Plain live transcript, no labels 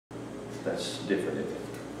That's different, isn't it?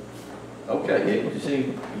 Okay, you see,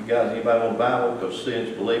 you guys, anybody want a Bible? Because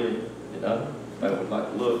sin's believing, you know, I would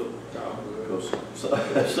like to look. Because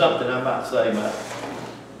something I might say might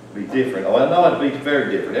be different. Oh, I know it'd be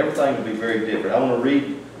very different. Everything would be very different. I want to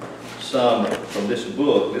read some from this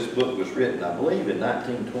book. This book was written, I believe, in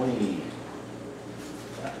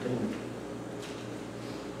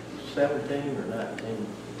 1917 or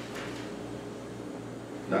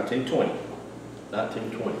 1920.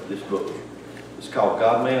 1920, this book. It's called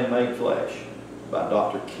God, Man, Made Flesh by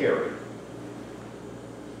Dr. Carey.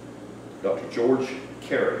 Dr. George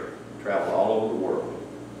Carey traveled all over the world.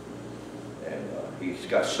 And he's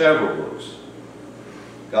got several books.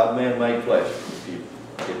 God, Man, Made Flesh. It's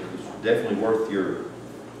definitely worth your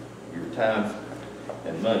time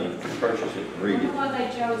and money to purchase it and read it. I wonder why they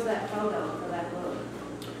chose that photo for that book.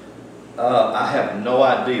 I have no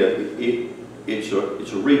idea. It's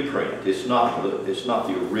a reprint. It's not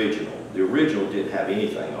the original. The original didn't have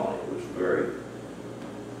anything on it. It was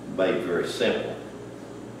made very simple.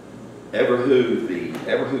 Ever who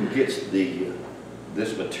gets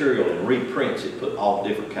this material and reprints it, put all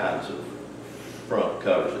different kinds of front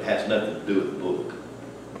covers. It has nothing to do with the book.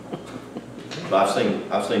 But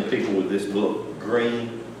I've seen people with this book,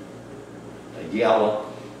 green, yellow,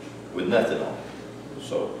 with nothing on it.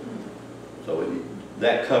 So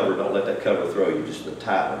that cover, don't let that cover throw you. Just the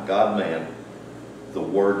title, God, Man, the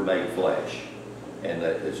Word Made Flesh, and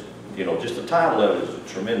that is, you know, just the title of it is a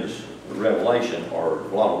tremendous revelation or a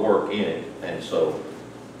lot of work in it. And so,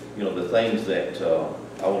 you know, the things that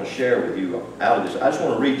I want to share with you out of this, I just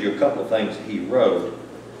want to read you a couple of things that he wrote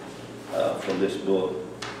from this book.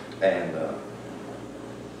 And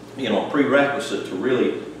you know, a prerequisite to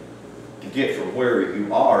really to get from where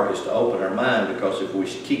you are is to open our mind, because if we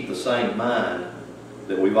keep the same mind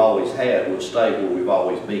that we've always had, we'll stay where we've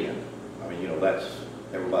always been. I mean, you know, that's,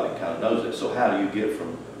 everybody kind of knows that. So how do you get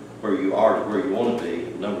from where you are to where you want to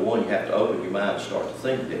be? Number one, you have to open your mind and start to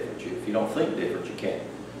think different. If you don't think different, you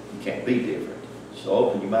can't be different. So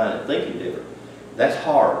open your mind and thinking different. That's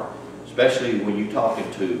hard, especially when you're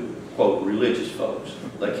talking to, quote, religious folks.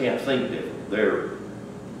 They can't think different. They're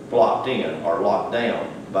blocked in or locked down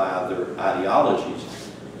by their ideologies.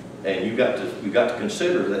 And you've got to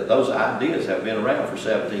consider that those ideas have been around for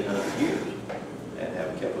 1,700 years and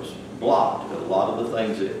have kept us blocked. But a lot of the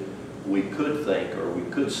things that we could think or we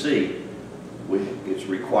could see, it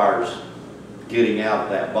requires getting out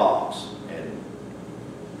of that box. And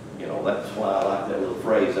you know, that's why I like that little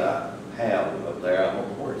phrase I have up there. I don't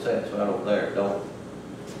know where it's at. It's right over there. Don't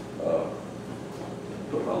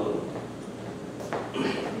put my little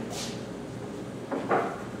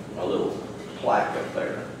plaque up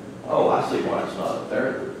there. Oh, I see why it's not up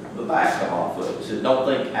there. The back come off of it. It says, don't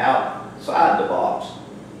think outside the box.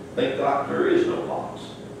 Think like there is no box.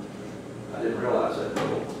 I didn't realize that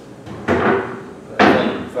thing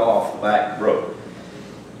fell off the back and broke.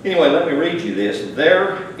 Anyway, let me read you this.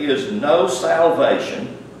 There is no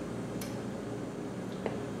salvation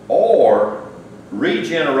or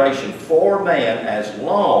regeneration for man as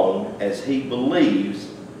long as he believes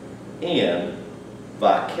in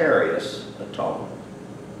vicarious atonement.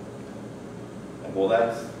 Well,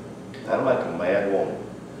 that'll make a mad woman.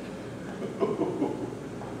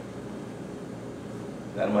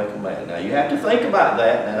 That'll make them mad. Now you have to think about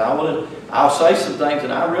that, and I'll say some things,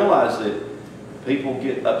 and I realize that people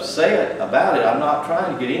get upset about it. I'm not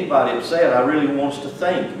trying to get anybody upset. I really want us to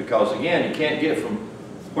think, because again, you can't get from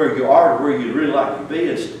where you are to where you'd really like to be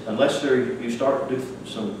unless you start to do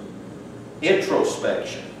some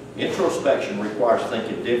introspection. Introspection requires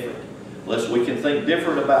thinking different. Unless we can think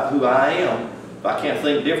different about who I am, if I can't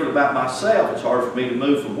think different about myself, it's hard for me to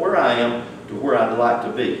move from where I am to where I'd like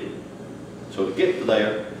to be. So to get to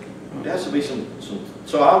there has to be some.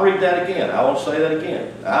 So I'll read that again. I want to say that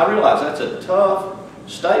again. I realize that's a tough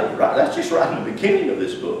statement, right? That's just right in the beginning of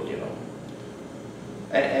this book, you know.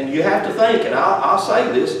 And you have to think, and I'll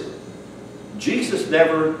say this, Jesus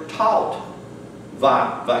never taught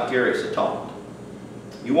vicarious atonement.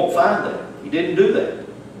 You won't find that. He didn't do that.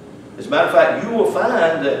 As a matter of fact, you will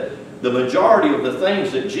find that the majority of the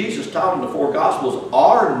things that Jesus taught in the four Gospels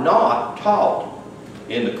are not taught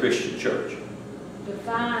in the Christian church.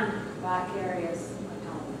 Define vicarious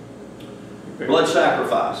atonement. Blood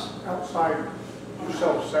sacrifice. Outside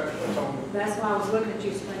yourself, atonement. That's why I was looking at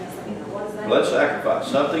you saying, what is that? Blood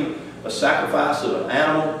sacrifice. A sacrifice of an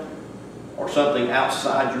animal or something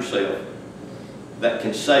outside yourself that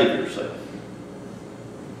can save yourself.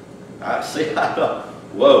 I see,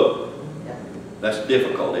 whoa. That's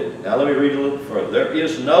difficult, isn't it? Now let me read a little further. There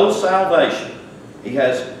is no salvation. He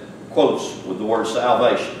has quotes with the word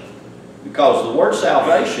salvation. Because the word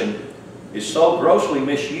salvation is so grossly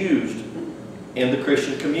misused in the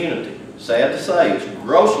Christian community. Sad to say, it's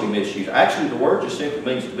grossly misused. Actually, the word just simply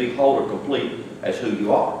means to be whole or complete as who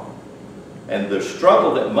you are. And the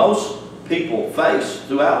struggle that most people face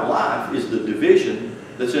throughout life is the division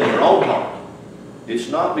that's in their own heart. It's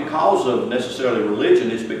not because of necessarily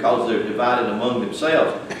religion, it's because they're divided among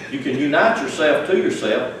themselves. You can unite yourself to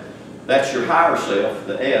yourself, that's your higher self,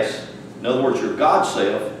 the S. In other words, your God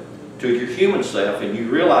self to your human self, and you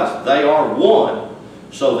realize they are one,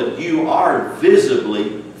 so that you are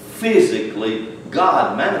visibly, physically,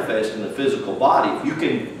 God manifest in the physical body. If you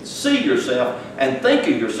can see yourself and think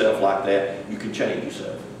of yourself like that, you can change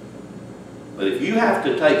yourself. But if you have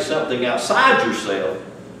to take something outside yourself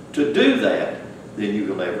to do that, then you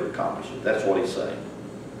will never accomplish it. That's what he's saying.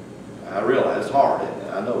 I realize it's hard, isn't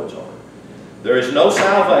it? I know it's hard. There is no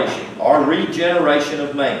salvation or regeneration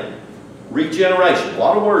of man. Regeneration. A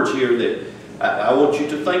lot of words here that I want you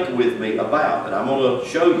to think with me about. And I'm going to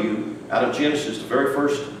show you out of Genesis, the very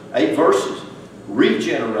first 8 verses.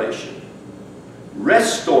 Regeneration,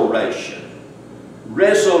 restoration,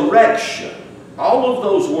 resurrection. All of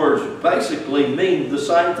those words basically mean the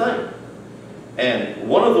same thing. And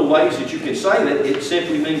one of the ways that you can say that, it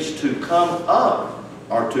simply means to come up.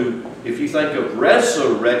 Or to, if you think of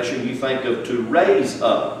resurrection, you think of to raise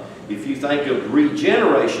up. If you think of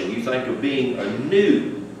regeneration, you think of being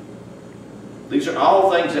anew. These are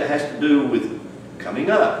all things that has to do with coming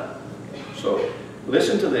up. So,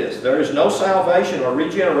 listen to this. There is no salvation or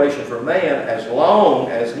regeneration for man as long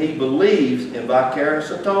as he believes in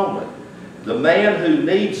vicarious atonement. The man who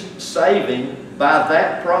needs saving by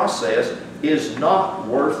that process is not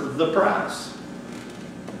worth the price.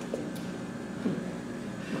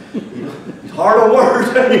 Hard word.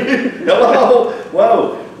 Hello?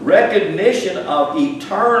 Whoa. Recognition of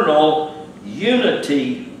eternal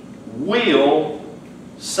unity will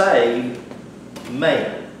save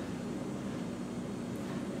man.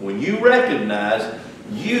 When you recognize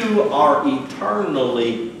you are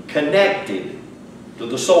eternally connected to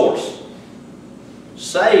the source.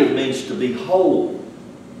 Saved means to be whole.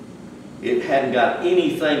 It hadn't got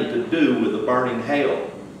anything to do with the burning hell,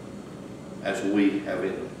 as we have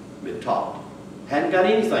been taught. Hadn't got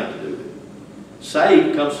anything to do with it.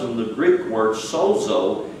 Saved comes from the Greek word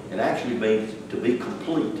sozo, and actually means to be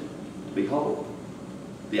complete, to be whole.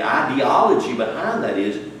 The ideology behind that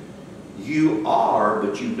is you are,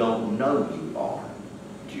 but you don't know you are.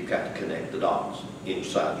 You've got to connect the dots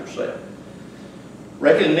inside yourself.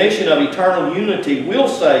 Recognition of eternal unity will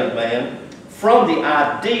save man from the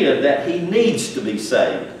idea that he needs to be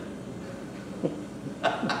saved.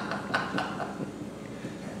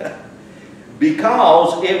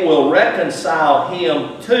 Because it will reconcile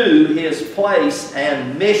him to his place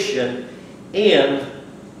and mission in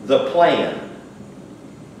the plan.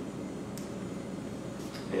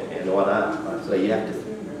 And what I say, you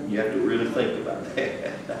have to really think about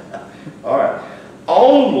that. All right.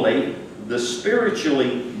 Only the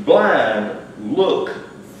spiritually blind look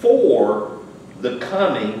for the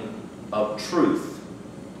coming of truth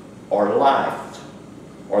or life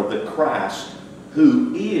or the Christ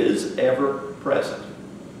who is ever present,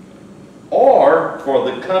 or for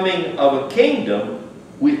the coming of a kingdom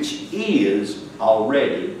which is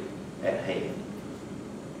already at hand.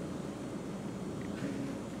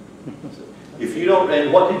 If you don't,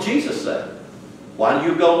 and what did Jesus say? Why do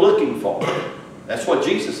you go looking for it? That's what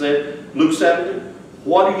Jesus said, Luke 17.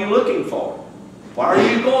 What are you looking for? Why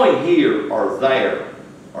are you going here or there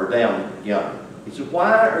or down yonder? He said,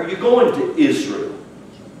 why are you going to Israel?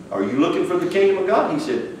 Are you looking for the kingdom of God? He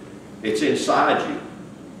said, it's inside you.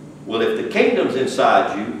 Well, if the kingdom's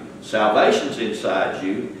inside you, salvation's inside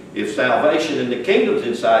you. If salvation and the kingdom's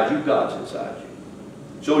inside you, God's inside you.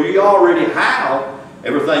 So you already have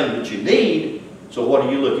everything that you need, so what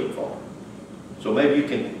are you looking for? So maybe you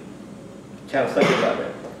can kind of think about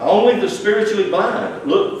that. Only the spiritually blind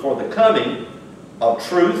look for the coming of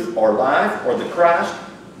truth or life or the Christ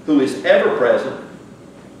who is ever present,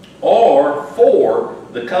 or for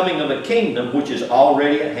the coming of a kingdom which is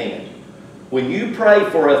already at hand. When you pray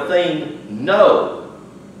for a thing, know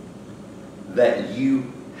that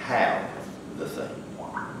you have the thing.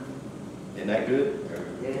 Isn't that good?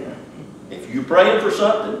 Yeah. If you're praying for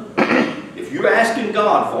something, if you're asking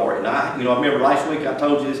God for it, and I remember last week I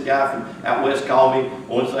told you this guy from out west called me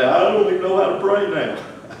and said, I don't even know how to pray now.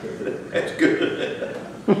 That's good.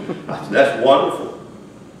 That's wonderful.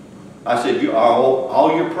 I said,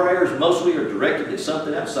 all your prayers mostly are directed at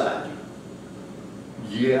something outside you.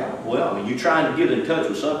 Yeah, well, I mean, you're trying to get in touch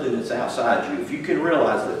with something that's outside you. If you can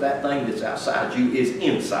realize that that thing that's outside you is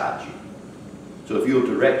inside you. So if you'll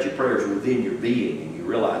direct your prayers within your being and you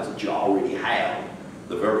realize that you already have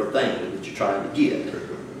the very thing that you're trying to get.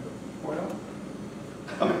 Well,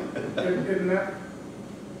 I mean, isn't that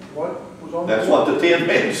what was on the that's board? what the 10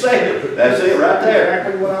 men said. That's it right there.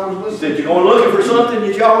 Exactly what I was He listening said to. you're going looking for something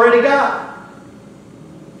that you already got.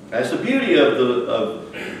 That's the beauty of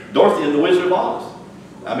Dorothy and the Wizard of Oz.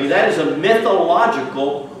 I mean, that is a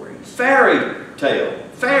mythological fairy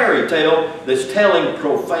tale that's telling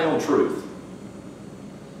profound truth.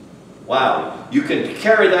 Wow. You can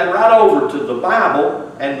carry that right over to the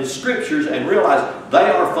Bible and the Scriptures and realize they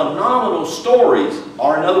are phenomenal stories,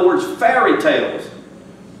 or in other words, fairy tales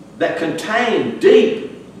that contain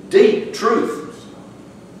deep, deep truth.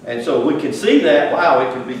 And so we can see that, wow,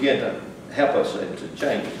 it can begin to help us and to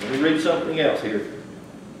change. Let me read something else here.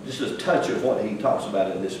 Just a touch of what he talks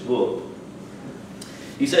about in this book.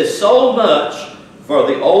 He says, so much for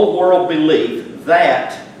the old world belief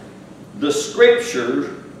that the Scriptures,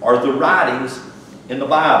 or the writings in the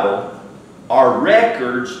Bible, are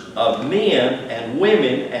records of men and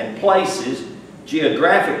women and places,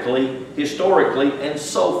 geographically, historically, and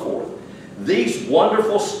so forth. These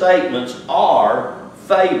wonderful statements are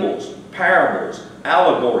fables, parables,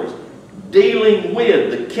 allegories, dealing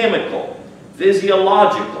with the chemical,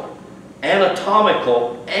 physiological,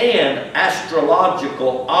 anatomical, and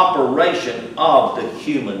astrological operation of the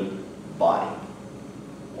human body.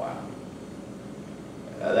 Wow.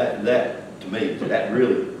 That to me, that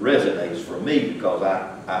really resonates for me, because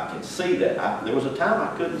I can see that. There was a time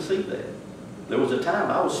I couldn't see that. There was a time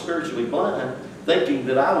I was spiritually blind, thinking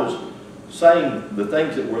that I was saying the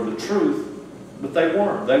things that were the truth, but they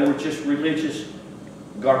weren't. They were just religious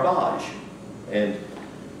garbage. And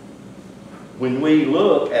when we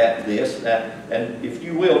look at this, and if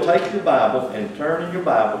you will, take your Bible and turn in your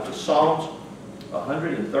Bible to Psalms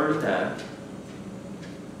 139.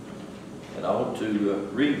 And I want to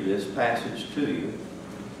read this passage to you.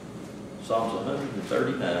 Psalms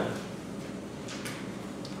 139.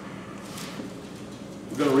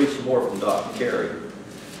 We're going to read some more from Dr. Carey,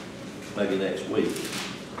 maybe next week.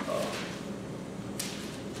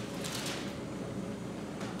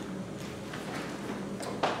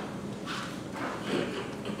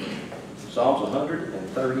 Psalms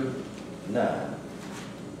 139.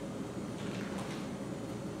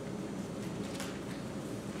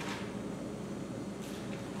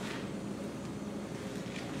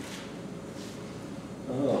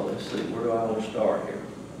 Oh, let's see, where do I want to start here?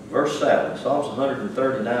 Verse 7, Psalms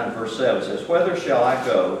 139, verse 7 says, whither shall I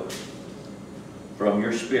go from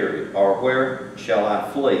your spirit, or where shall I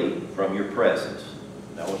flee from your presence?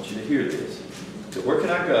 Now I want you to hear this. So where can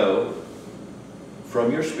I go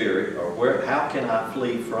from your spirit, or how can I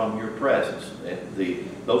flee from your presence? And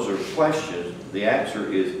those are questions. The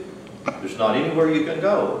answer is, there's not anywhere you can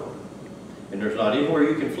go, and there's not anywhere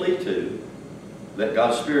you can flee to that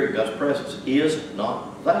God's Spirit, God's presence is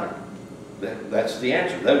not there. That's the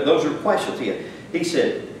answer. Those are questions. He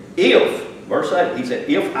said, if, verse 8, he said,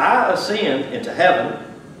 if I ascend into heaven,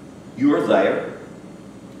 you are there.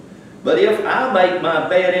 But if I make my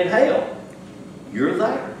bed in hell, you're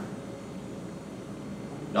there.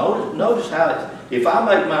 Notice how if I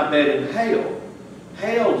make my bed in hell,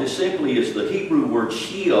 hell just simply is the Hebrew word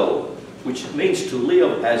Sheol, which means to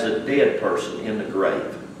live as a dead person in the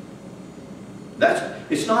grave.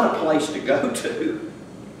 It's not a place to go to.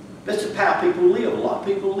 That's how people live. A lot of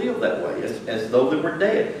people live that way, as though they were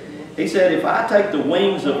dead. He said, if I take the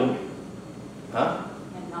wings of them,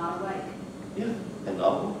 And not awake. Yeah, and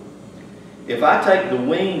not awake. If I take the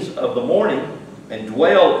wings of the morning and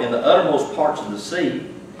dwell in the uttermost parts of the sea,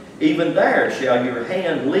 even there shall your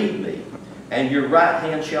hand lead me, and your right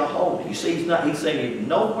hand shall hold me. You see, he's saying,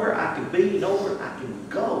 nowhere I can be, nowhere I can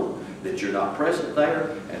go, that you're not present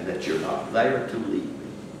there, and that you're not there to lead me.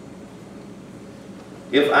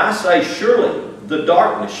 If I say, surely the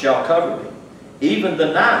darkness shall cover me, even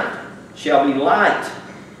the night shall be light,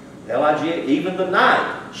 L-I-G-H, even the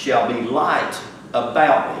night shall be light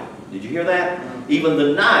about me. Did you hear that? Even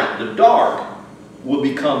the night, the dark, will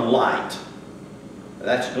become light.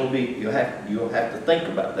 That's going to be, you'll have to think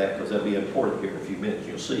about that, because that'll be important here in a few minutes.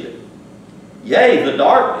 You'll see it. Yea, the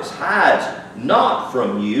darkness hides not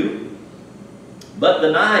from you, but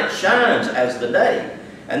the night shines as the day,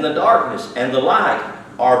 and the darkness and the light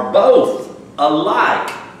are both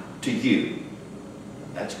alike to you.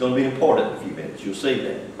 That's going to be important in a few minutes. You'll see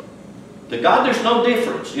that. To God, there's no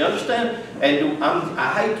difference. You understand? And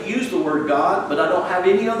I hate to use the word God, but I don't have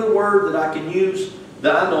any other word that I can use,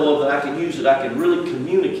 that I know of, that I can use, that I can really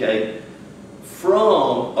communicate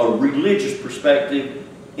from a religious perspective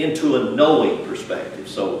into a knowing perspective.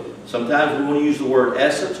 So sometimes we want to use the word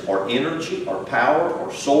essence, or energy, or power,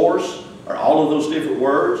 or source, or all of those different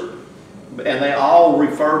words, and they all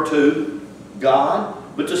refer to God.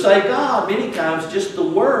 But to say God, many times just the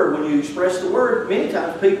word, when you express the word, many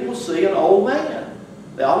times people will see an old man.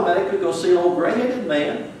 They automatically go see an old gray-headed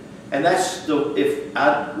man. And that's if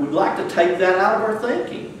I would like to take that out of our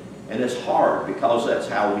thinking. And it's hard because that's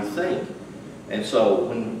how we think. And so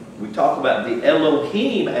when we talk about the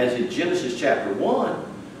Elohim as in Genesis chapter 1,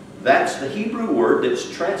 that's the Hebrew word that's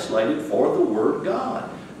translated for the word God.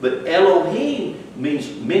 But Elohim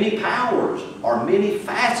means many powers or many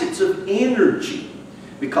facets of energy.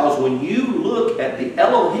 Because when you look at the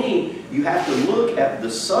Elohim, you have to look at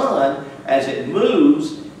the sun as it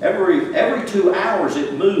moves. Every 2 hours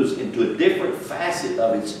it moves into a different facet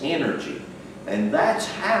of its energy. And that's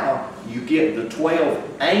how you get the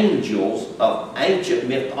 12 angels of ancient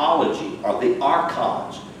mythology, or the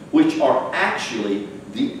archons, which are actually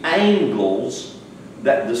the angles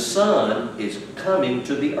that the sun is coming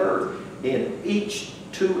to the earth. In each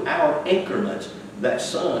 2-hour increments, that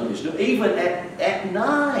sun is doing. Even at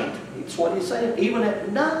night, it's what he's saying, even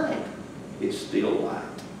at night, it's still light.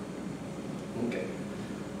 Okay.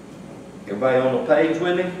 Everybody on the page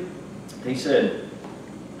with me? He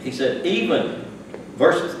said, even,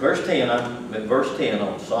 verse 10, I'm at verse 10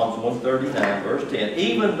 on Psalms 139, verse 10,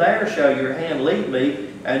 even there shall your hand lead me,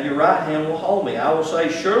 and your right hand will hold me. I will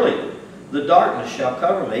say, surely the darkness shall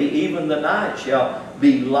cover me, even the night shall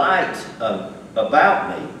be light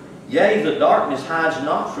about me. Yea, the darkness hides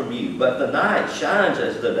not from you, but the night shines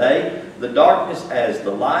as the day. The darkness as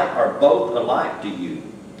the light are both alike to you.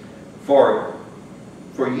 For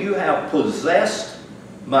you have possessed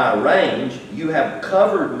my reins, you have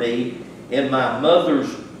covered me in my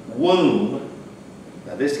mother's womb.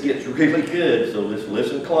 Now this gets really good, so let's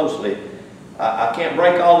listen closely. I can't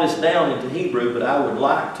break all this down into Hebrew, but I would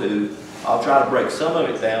like to. I'll try to break some of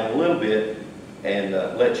it down a little bit and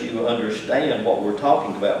let you understand what we're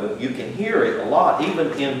talking about. But you can hear it a lot,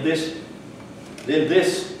 even in this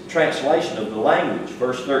translation of the language.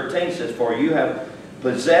 Verse 13 says, for you have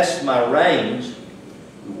possessed my reins.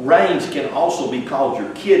 Reins can also be called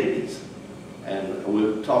your kidneys. And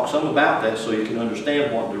we'll talk some about that so you can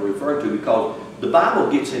understand what they're referring to, because the Bible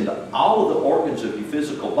gets into all of the organs of your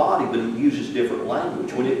physical body, but it uses different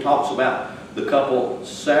language. When it talks about the couple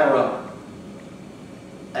Sarah,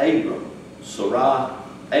 Abram,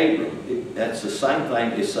 that's the same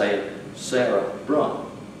thing as saying Sarah Brum.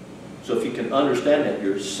 So if you can understand that,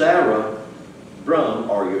 your Sarah Brum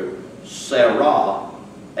or your Sarah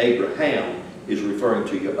Abraham is referring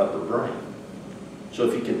to your upper brain. So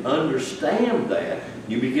if you can understand that,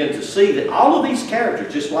 you begin to see that all of these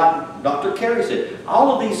characters, just like Dr. Carey said,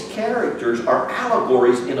 all of these characters are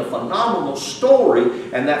allegories in a phenomenal story,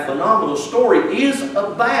 and that phenomenal story is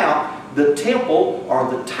about the temple or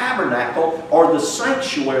the tabernacle or the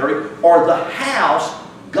sanctuary or the house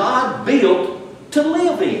God built to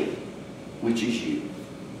live in, which is you,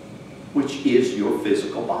 which is your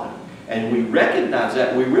physical body. And we recognize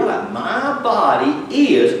that. We realize my body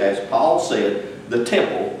is, as Paul said, the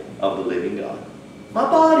temple of the living God. My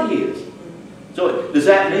body is. So does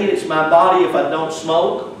that mean it's my body if I don't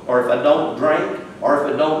smoke, or if I don't drink, or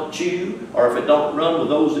if I don't chew, or if I don't run with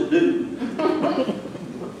those that do?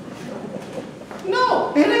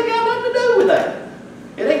 No, it ain't got nothing to do with that.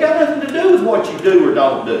 It ain't got nothing to do with what you do or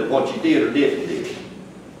don't do, what you did or didn't do.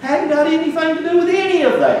 Hadn't got anything to do with any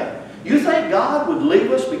of that. You think God would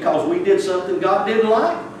leave us because we did something God didn't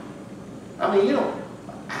like? I mean, you know,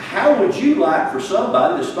 how would you like for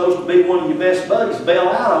somebody that's supposed to be one of your best buddies to bail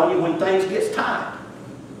out on you when things get tight?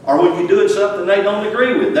 Or when you're doing something they don't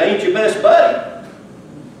agree with? They ain't your best buddy.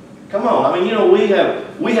 Come on, I mean, you know, we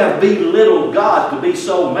have belittled God to be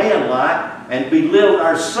so man-like and belittled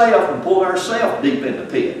ourselves and pulled ourselves deep in the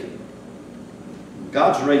pit.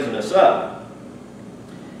 God's raising us up.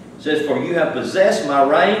 It says, for you have possessed my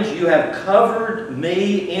reins, you have covered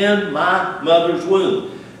me in my mother's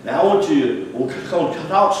womb. Now we're going to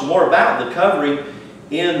talk some more about the covering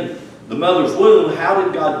in the mother's womb. How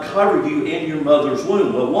did God cover you in your mother's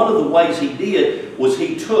womb? Well, one of the ways He did was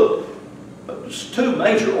He took two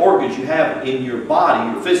major organs you have in your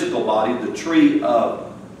body, your physical body, the tree of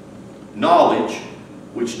knowledge,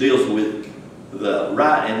 which deals with the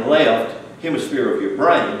right and left hemisphere of your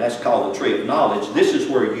brain. That's called the tree of knowledge. This is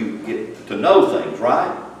where you get to know things,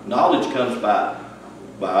 right? Knowledge comes by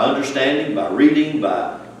understanding, by reading,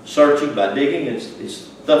 by searching, by digging. It's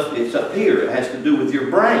up here. It has to do with your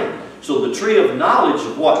brain. So the tree of knowledge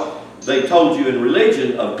of what they told you in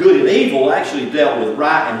religion of good and evil actually dealt with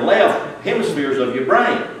right and left hemispheres of your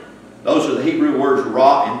brain. Those are the Hebrew words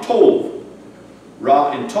ra and tov.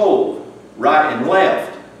 Ra and tov. Right and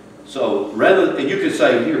left. So rather, and you could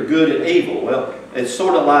say you're good and evil. Well, it's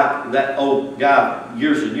sort of like that old guy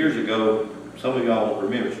years and years ago. Some of y'all won't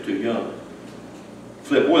remember, it's too young.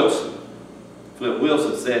 Flip Wilson. Flip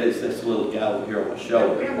Wilson said it's this little guy over here on my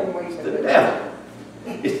shoulder. It's the devil.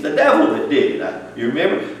 It's the devil that did it. Now, you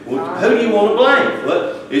remember? Well, who do you want to blame?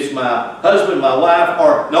 Well, it's my husband, my wife,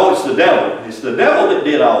 or no, it's the devil. It's the devil that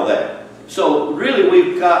did all that. So really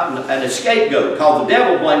we've got an scapegoat called the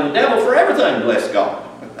devil. Blame the devil for everything, bless God.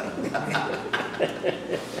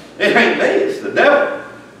 It ain't me, it's the devil.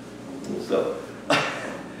 So,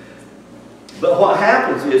 but what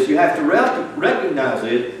happens is you have to recognize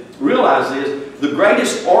it, realize this, the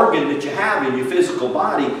greatest organ that you have in your physical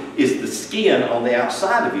body is the skin on the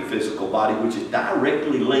outside of your physical body, which is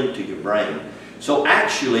directly linked to your brain. So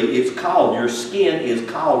actually it's called, your skin is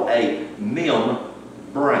called a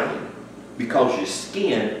membrane because your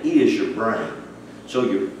skin is your brain. So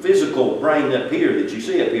your physical brain up here that you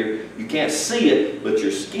see up here, you can't see it, but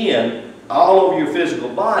your skin, all over your physical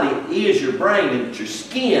body is your brain, and it's your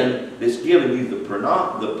skin that's giving you the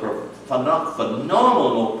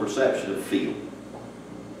phenomenal perception of feel.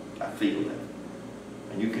 I feel that.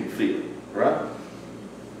 And you can feel it, right?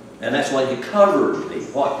 And that's why he covered me,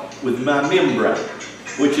 what? With my membrane,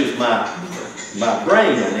 which is my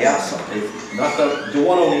brain on the outside. It's not the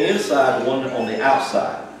one on the inside, the one on the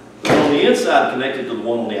outside. The one on the inside connected to the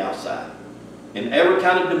one on the outside. In every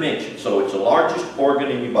kind of dimension. So it's the largest organ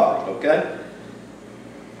in your body, okay?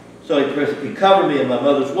 So he covered me in my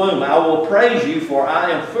mother's womb. I will praise you, for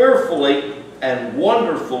I am fearfully and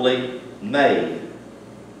wonderfully made.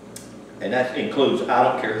 And that includes, I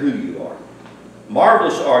don't care who you are.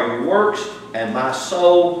 Marvelous are your works, and my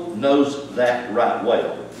soul knows that right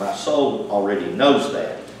well. My soul already knows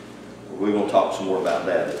that. We're going to talk some more about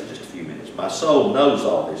that in just a few minutes. My soul knows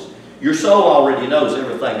all this. Your soul already knows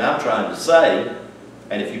everything I'm trying to say.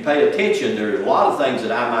 And if you pay attention, there are a lot of things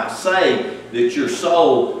that I might say that your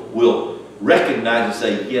soul will recognize and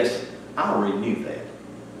say, yes, I already knew that.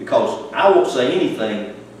 Because I won't say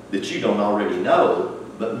anything that you don't already know,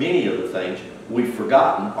 but many of the things we've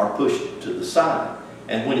forgotten are pushed to the side.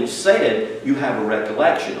 And when it's said, you have a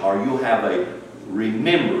recollection or you have a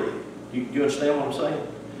remembering. You understand what I'm saying?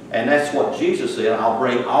 And that's what Jesus said, I'll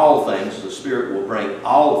bring all things, the Spirit will bring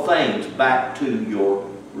all things back to your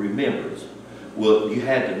remembrance. Well, you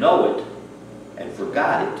had to know it and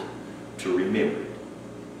forgot it to remember it.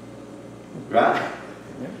 Right?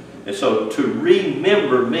 And so to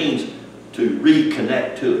remember means to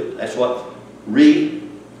reconnect to it. That's what remember,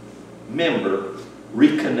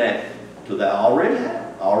 reconnect to that. I already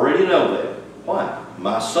have. I already know that. Why?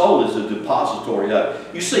 My soul is a depository of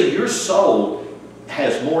it. You see, your soul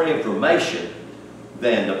has more information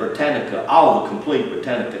than the Britannica, all the complete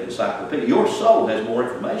Britannica encyclopedia. Your soul has more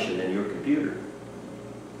information than your computer.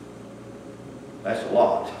 That's a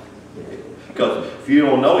lot. Because if you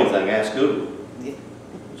don't know anything, ask Google.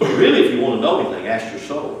 So really, if you want to know anything, ask your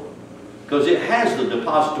soul. Because it has the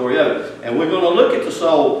depository of it. And we're going to look at the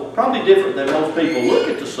soul probably different than most people look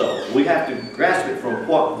at the soul. We have to grasp it from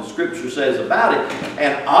what the Scripture says about it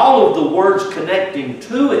and all of the words connecting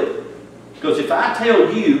to it. Because if I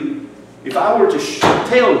tell you, if I were to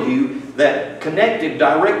tell you that connected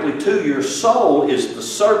directly to your soul is the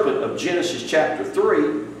serpent of Genesis chapter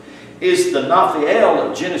 3, is the Naphiel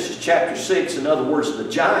of Genesis chapter 6, in other words, the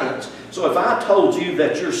giants. So if I told you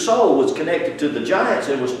that your soul was connected to the giants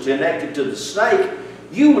and was connected to the snake,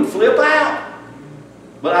 you would flip out.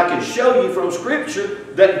 But I can show you from Scripture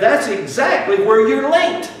that that's exactly where you're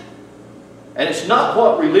linked. And it's not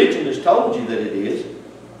what religion has told you that it is.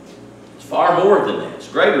 It's far more than that. It's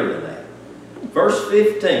greater than that. Verse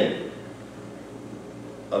 15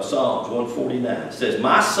 of Psalms 149 says,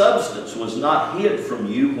 my substance was not hid from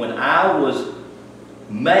you when I was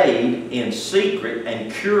made in secret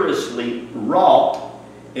and curiously wrought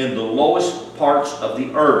in the lowest parts of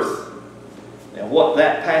the earth. Now what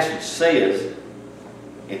that passage says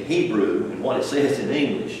in Hebrew and what it says in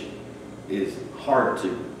English is hard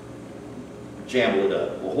to jumble it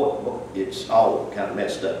up. Well, it's all kind of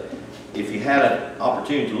messed up. If you had an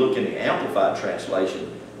opportunity to look in the Amplified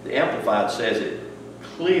translation, the Amplified says it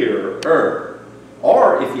clearer.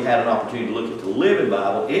 Or if you had an opportunity to look at the Living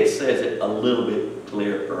Bible, it says it a little bit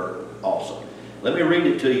clearer also. Let me read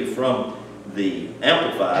it to you from the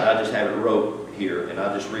Amplified. I just have it wrote here, and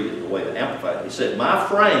I'll just read it the way the Amplified. It said, my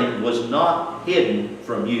frame was not hidden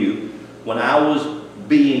from you when I was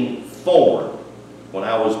being formed, when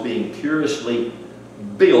I was being curiously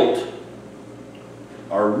built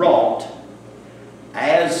or wrought,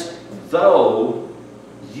 as though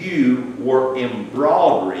you were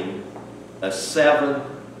embroidering a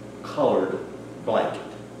 7-colored blanket.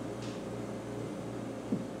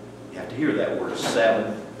 hear that word,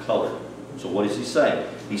 seven colored. So what is he saying?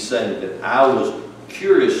 He's saying that I was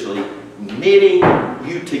curiously knitting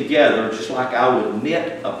you together just like I would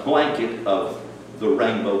knit a blanket of the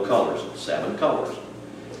rainbow colors, seven colors.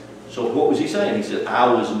 So what was he saying? He said,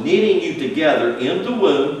 I was knitting you together in the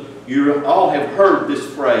womb. You all have heard this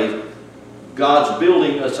phrase, God's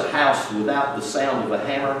building us a house without the sound of a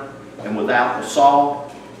hammer and without a saw.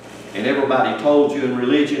 And everybody told you in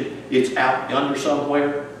religion, it's out yonder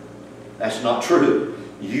somewhere. That's not true.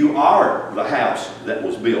 You are the house that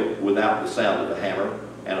was built without the sound of a hammer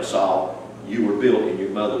and a saw. You were built in your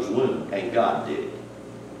mother's womb, and God did it.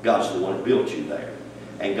 God's the one who built you there.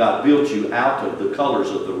 And God built you out of the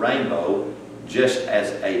colors of the rainbow just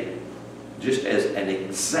as an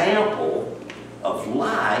example of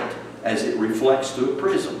light as it reflects through a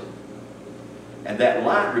prism. And that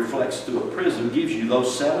light reflects through a prism, gives you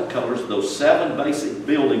those seven colors, those seven basic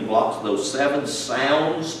building blocks, those seven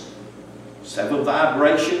sounds, seven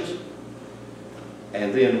vibrations.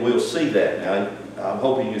 And then we'll see that. Now, I'm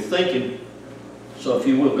hoping you're thinking. So if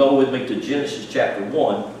you will go with me to Genesis chapter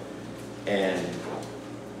 1, and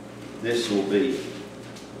this will be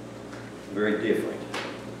very different.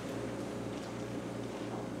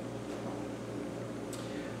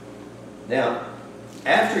 Now,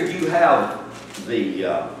 after you have the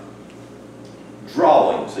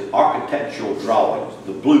drawings, the architectural drawings,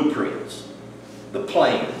 the blueprints, the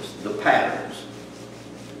plans, the patterns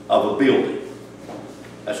of a building,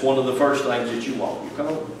 that's one of the first things that you want. You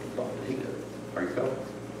cold? Are you cold?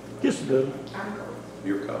 Just good.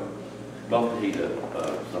 You're cold. Bump the heat up,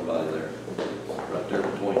 somebody there, right there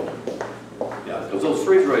between them. Yeah, because those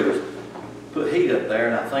refrigerators put heat up there,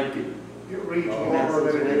 and I think It reads warmer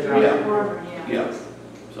than it is out Yeah. there. yeah.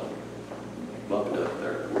 So bump it up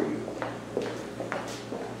there where you.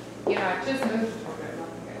 Yeah, I just moved to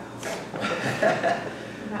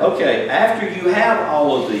Okay, after you have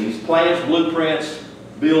all of these plans, blueprints,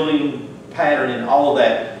 building pattern, and all of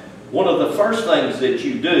that, one of the first things that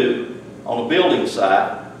you do on a building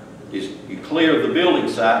site is you clear the building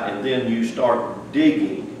site and then you start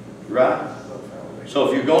digging, right? So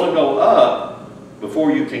if you're going to go up,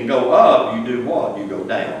 before you can go up, you do what? You go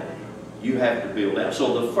down. You have to build down.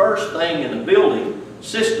 So the first thing in the building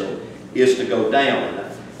system is to go down.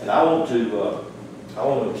 And I want to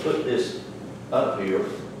put this up here.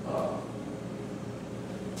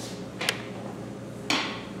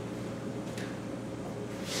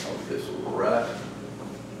 Hope this will right.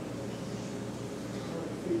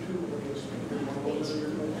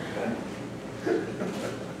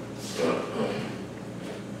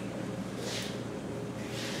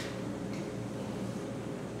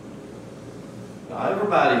 Now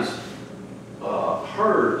everybody's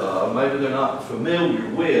heard of, maybe they're not familiar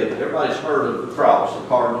with, but everybody's heard of the cross, the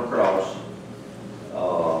cardinal cross.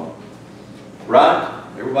 Right?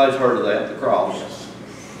 Everybody's heard of that, the cross.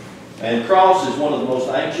 And the cross is one of the most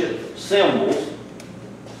ancient symbols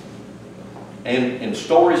and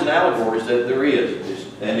stories and allegories that there is.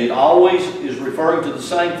 And it always is referring to the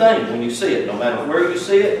same thing when you see it, no matter where you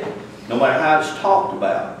see it, no matter how it's talked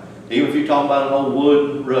about. Even if you're talking about an old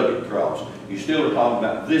wooden rugged cross, you still are talking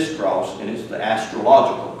about this cross, and it's the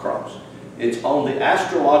astrological cross. It's on the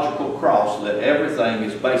astrological cross that everything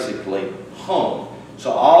is basically hung.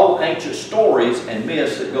 So all ancient stories and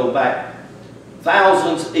myths that go back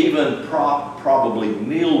thousands, even probably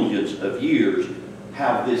millions of years,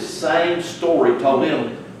 have this same story told in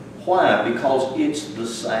them. Why? Because it's the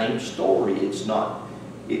same story. It's not,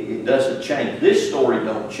 it doesn't change. This story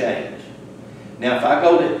don't change. Now if I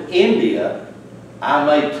go to India, I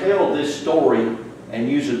may tell this story and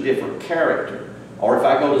use a different character. Or if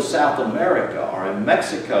I go to South America or in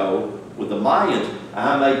Mexico with the Mayans,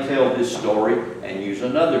 I may tell this story and use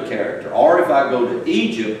another character. Or if I go to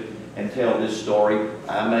Egypt and tell this story,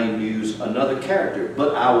 I may use another character.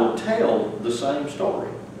 But I will tell the same story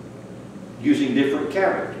using different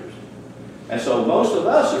characters. And so most of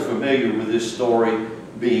us are familiar with this story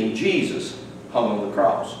being Jesus hung on the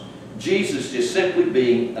cross. Jesus just simply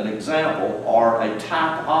being an example or a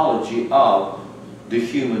typology of the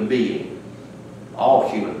human being. All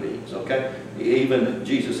human beings, okay? Even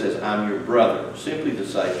Jesus says, I'm your brother. Simply to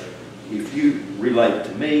say, if you relate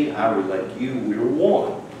to me, I relate to you, we're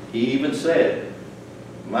one. He even said,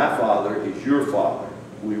 my Father is your Father,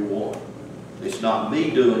 we're one. It's not me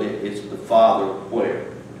doing it, it's the Father where?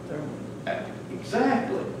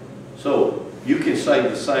 Exactly. So you can say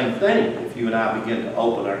the same thing if you and I begin to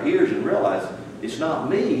open our ears and realize it's not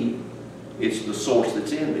me, it's the source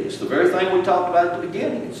that's in me. It's the very thing we talked about at the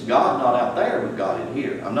beginning. It's God not out there, but God in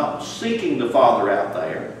here. I'm not seeking the Father out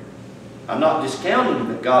there. I'm not discounting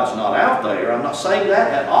that God's not out there. I'm not saying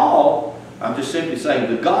that at all. I'm just simply saying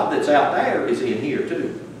the God that's out there is in here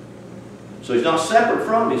too. So he's not separate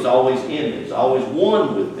from me, he's always in me, he's always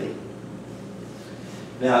one with me.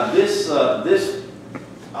 Now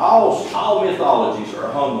all mythologies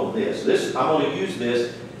are hung on this. I'm going to use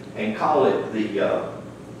this and call it the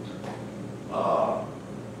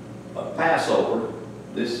Passover.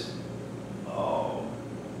 This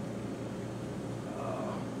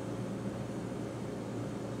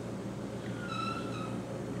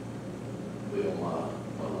build my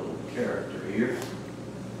little character here.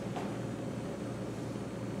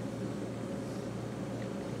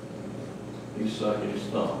 He's sucking his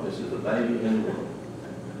thumb. This is the baby in the womb.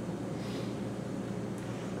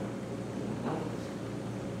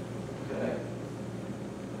 Okay.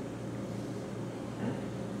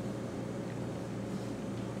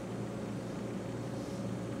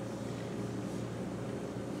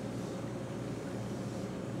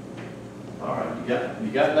 All right,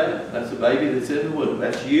 you got that? That's the baby that's in the womb.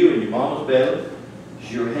 That's you in your mama's belly.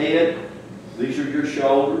 It's your head. These are your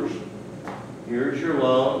shoulders. Here's your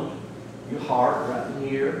lungs. Your heart right in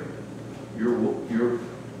here, your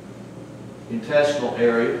intestinal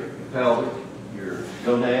area, your pelvic, your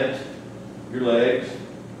gonads, your legs,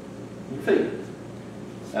 your feet.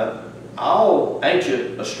 Now, all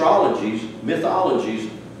ancient astrologies, mythologies,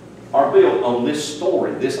 are built on this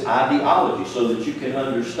story, this ideology, so that you can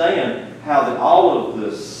understand how all of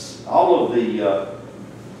the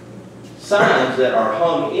signs that are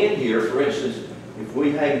hung in here. For instance, if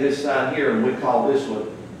we hang this sign here and we call this one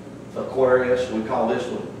Aquarius, we call this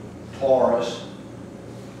one Taurus,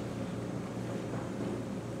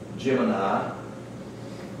 Gemini,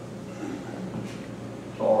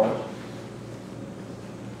 Taurus,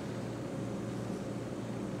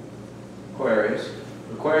 Aquarius.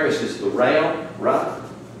 Aquarius is the ram, right?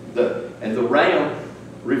 And the ram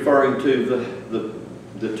referring to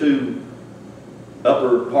the two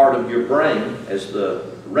upper part of your brain as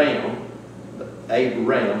the ram, the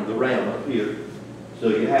ram up here. So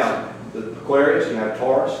you have the Aquarius, you have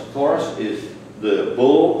Taurus. Taurus is the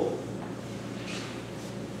bull.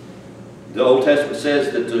 The Old Testament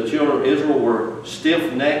says that the children of Israel were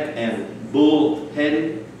stiff-necked and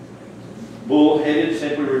bull-headed. Bull-headed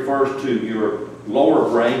simply refers to your lower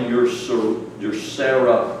brain, your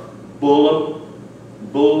cerebellum,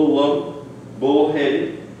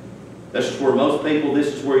 bull-headed. This is where most people, this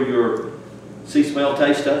is where your see, smell,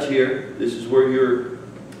 taste, touch here. This is where your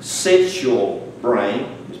sensual brain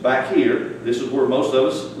is back here. This is where most of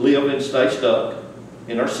us live and stay stuck,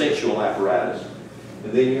 in our sensual apparatus.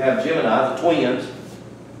 And then you have Gemini, the twins.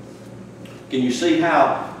 Can you see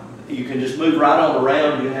how you can just move right on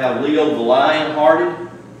around? You have Leo, the lion-hearted.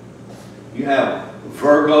 You have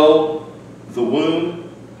Virgo, the womb.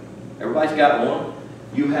 Everybody's got one.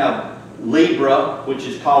 You have Libra, which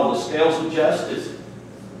is called the scales of justice.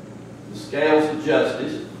 The scales of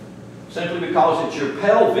justice. Simply because it's your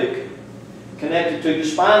pelvic connected to your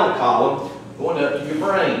spinal column going up to your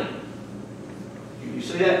brain. You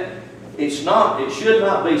see that? It should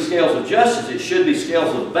not be scales of justice, it should be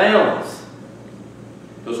scales of balance.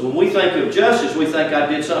 Because when we think of justice, we think I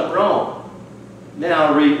did something wrong.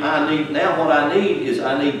 Now what I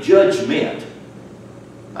need judgment.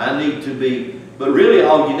 I need to be, but really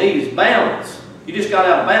all you need is balance. You just got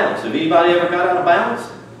out of balance. Have anybody ever got out of balance?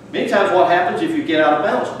 Many times what happens if you get out of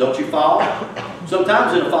balance? Don't you fall?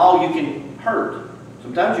 Sometimes in a fall you can hurt.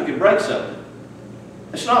 Sometimes you can break something.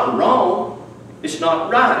 It's not wrong. It's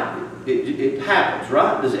not right. It happens,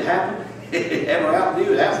 right? Does it happen? It ever happened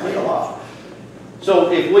to you? It happens to me a lot.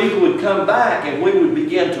 So if we would come back and we would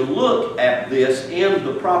begin to look at this in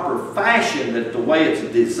the proper fashion, that the way it's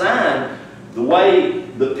designed, the way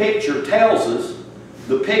the picture tells us,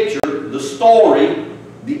 the picture, the story,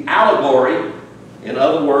 the allegory, in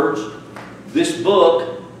other words, this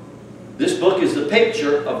book is the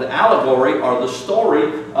picture of the allegory or the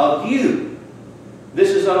story of you.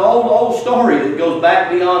 This is an old story that goes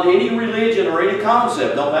back beyond any religion or any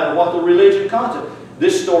concept. Don't matter what the religion concept.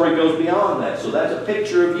 This story goes beyond that. So that's a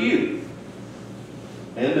picture of you.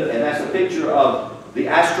 And that's a picture of the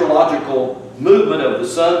astrological movement of the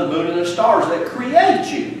sun, the moon, and the stars that create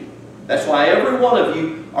you. That's why every one of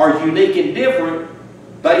you are unique and different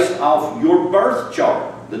based off your birth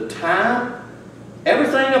chart. The time,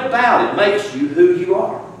 everything about it makes you who you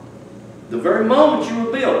are. The very moment you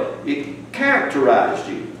were built, it characterized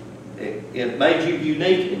you. It made you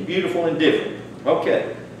unique and beautiful and different.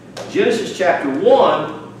 Okay. Genesis chapter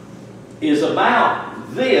 1 is about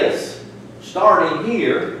this, starting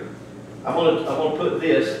here. I'm going to put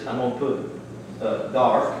this, I'm going to put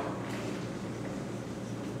dark,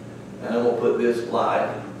 and I'm going to put this light.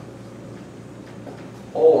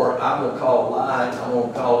 or I'm going to call light, I'm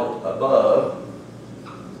going to call it above,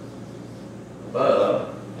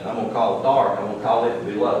 and I'm going to call it dark, I'm going to call it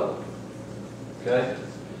below. Okay?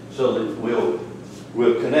 So that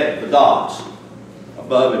we'll connect the dots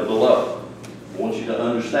above and below. I want you to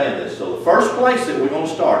understand this. So the first place that we're going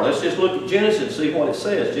to start, let's just look at Genesis and see what it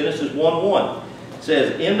says. Genesis 1:1. It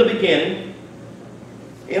says, in the beginning,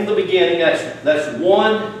 that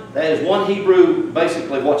is one Hebrew,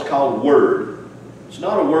 basically what's called word. It's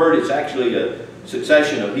not a word, it's actually a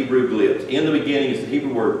succession of Hebrew glyphs. In the beginning is the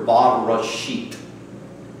Hebrew word Ba-Rashit.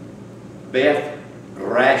 Beth,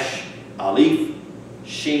 Rash, Aleph,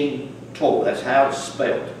 Shin, To. That's how it's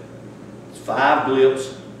spelled. It's 5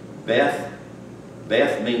 glyphs. Beth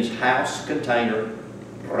means house, container.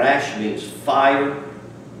 Rash means fire.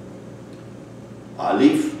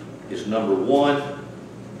 Aleph is number 1.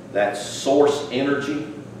 That's source energy.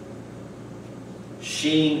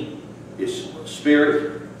 Shin is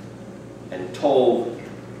spirit. And Tov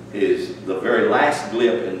is the very last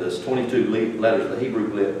glyph in this 22 letters of the Hebrew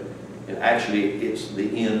glyph. And actually, it's the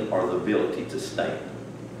end or the ability to stand.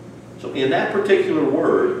 So in that particular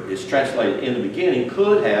word, it's translated in the beginning,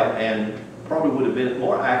 could have, and probably would have been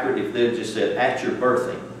more accurate if they had just said, at your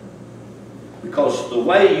birthing. Because the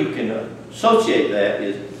way you can associate that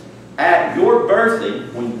is, at your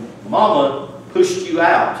birthing, when Mama pushed you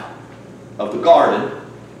out of the garden,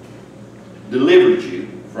 delivered you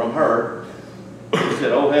from her, she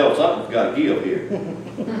said, oh hell, something's got to give here.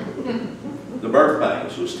 The birth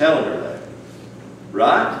pains was telling her that.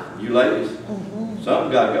 Right? You ladies?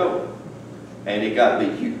 Something got to go. And it got to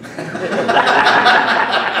be you. Because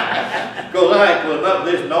I ain't putting up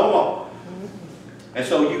with this no more. And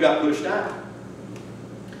so you got pushed out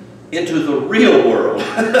into the real world.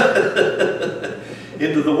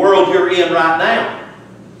 Into the world you're in right now.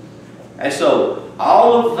 And so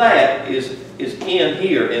all of that is in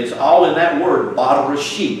here, and it's all in that word,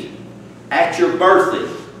 Ba-Rashit. At your birthing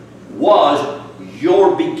was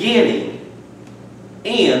your beginning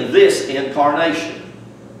in this incarnation.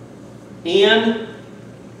 In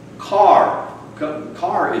car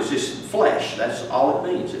is just flesh. That's all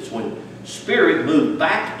it means. It's when spirit moved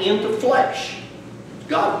back into flesh.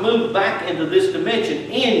 God moved back into this dimension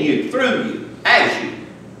in you, through you, as you.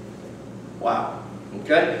 Wow.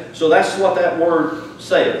 Okay? So that's what that word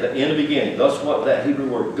said, that in the beginning. That's what that Hebrew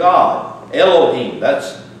word, God, Elohim,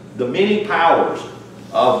 that's the many powers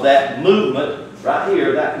of that movement right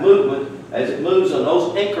here, that movement as it moves in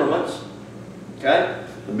those increments. Okay?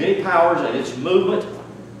 The many powers and its movement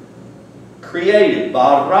created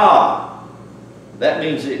bara. That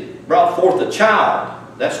means it brought forth a child.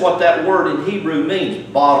 That's what that word in Hebrew means,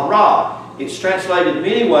 bara. It's translated in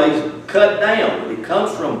many ways, cut down. It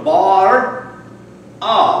comes from bar.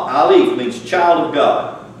 Aleph means child of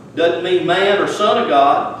God. Doesn't mean man or son of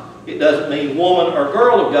God. It doesn't mean woman or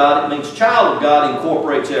girl of God. It means child of God,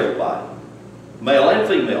 incorporates everybody. Male and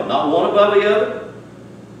female. Not one above the other.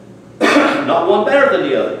 Not one better than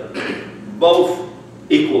the other. Both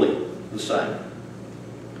equally the same.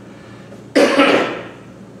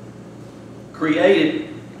 Created,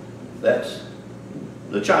 that's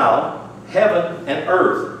the child, heaven and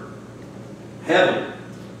earth. Heaven.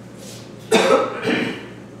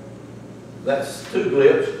 That's 2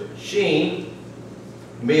 glyphs. Shin,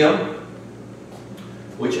 Mem,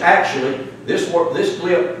 which actually, this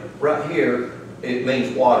glyph right here, it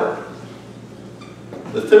means water.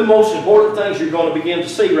 The 2 most important things you're going to begin to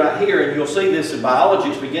see right here, and you'll see this in biology,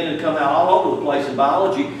 it's beginning to come out all over the place in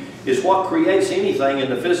biology, is what creates anything in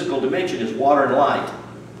the physical dimension is water and light.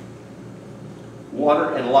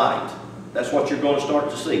 Water and light. That's what you're going to start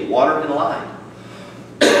to see, water and light.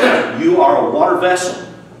 You are a water vessel.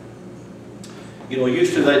 You know,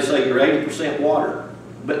 used to they'd say you're 80% water.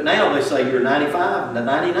 But now they say you're 95 to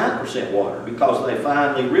 99% water because they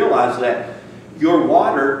finally realize that your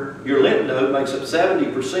water, your lymph node makes up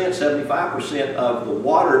 70%, 75% of the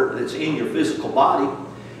water that's in your physical body.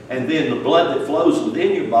 And then the blood that flows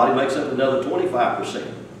within your body makes up another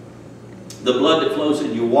 25%. The blood that flows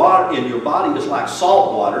in your body is like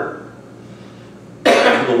salt water.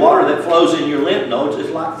 The water that flows in your lymph nodes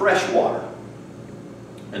is like fresh water.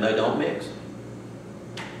 And they don't mix.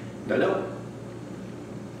 They don't.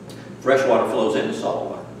 Fresh water flows into salt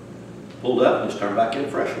water. Pulled up and it's turned back into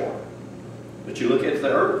fresh water. But you look at the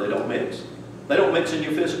earth, they don't mix. They don't mix in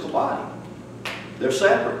your physical body. They're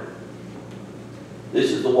separate.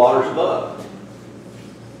 This is the waters above.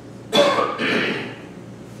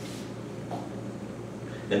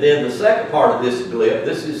 And then the second part of this glyph,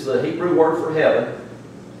 this is the Hebrew word for heaven.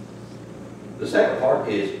 The second part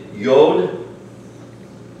is Yod,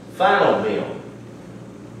 final Mem.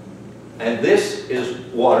 And this is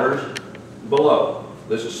waters below.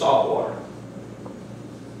 This is salt water.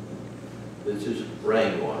 This is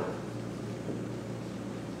rainwater.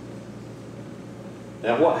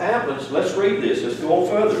 Now what happens, let's read this, let's go on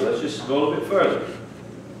further, let's just go a little bit further.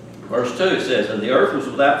 Verse 2 it says, and the earth was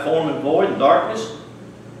without form and void, and darkness.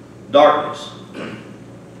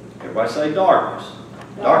 Everybody say darkness.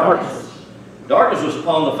 Darkness was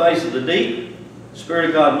upon the face of the deep. The Spirit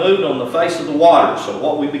of God moved on the face of the waters. So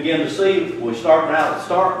what we begin to see, we start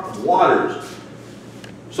waters.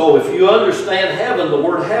 So if you understand heaven, the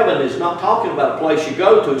word heaven is not talking about a place you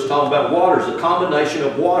go to, it's talking about waters, a combination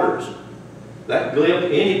of waters. That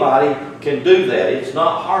glib, anybody can do that. It's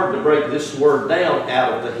not hard to break this word down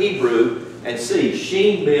out of the Hebrew and see.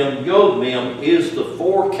 Shin, Mem, Yod, Mem is the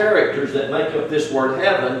four characters that make up this word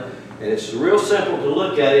heaven. And it's real simple to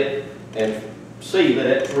look at it and see that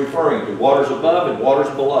it's referring to waters above and waters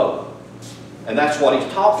below. And that's what he's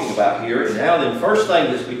talking about here. And now the first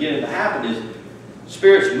thing that's beginning to happen is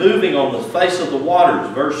Spirit's moving on the face of the waters.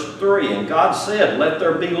 Verse 3, and God said, let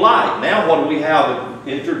there be light. Now what do we have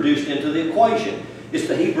introduced into the equation? It's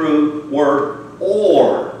the Hebrew word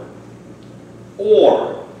or.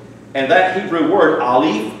 Or. And that Hebrew word,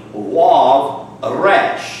 alif, wav,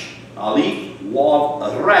 rash. Alif,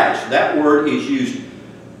 wav, rash. That word is used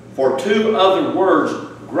for two other words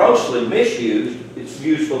grossly misused. It's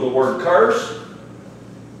used for the word curse,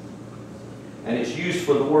 and it's used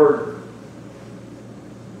for the word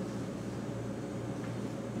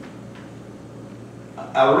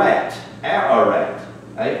arat, ararat,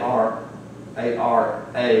 A-R-A-R-A-R-A-T,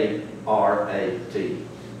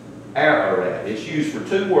 ararat. It's used for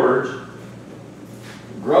two words,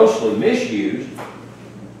 grossly misused.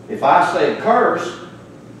 If I say curse,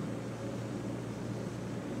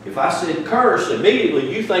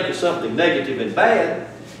 immediately you think of something negative and bad.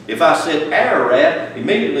 If I said Ararat,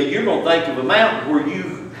 immediately you're going to think of a mountain where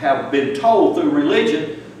you have been told through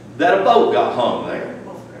religion that a boat got hung there.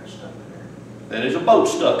 And there's a boat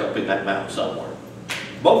stuck up in that mountain somewhere.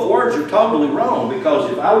 Both words are totally wrong, because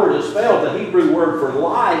if I were to spell the Hebrew word for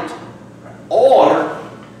light, or,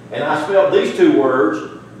 and I spelled these two words,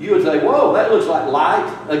 you would say, whoa, that looks like light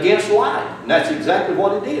against light. And that's exactly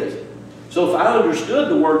what it is. So if I understood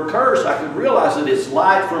the word curse, I could realize that it's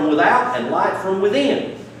light from without and light from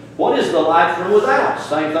within. What is the light from without?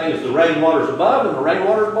 Same thing as the rainwaters above and the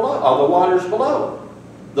rainwaters below, or the waters below.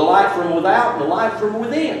 The light from without and the light from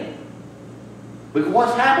within. Because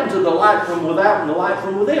what's happened to the light from without and the light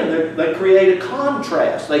from within? They create a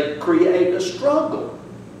contrast. They create a struggle.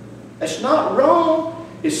 That's not wrong.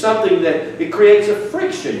 It's something that it creates a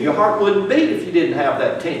friction. Your heart wouldn't beat if you didn't have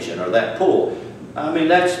that tension or that pull. I mean,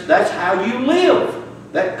 that's how you live.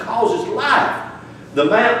 That causes life.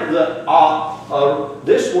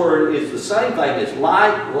 This word is the same thing as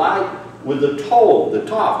light with the tov, the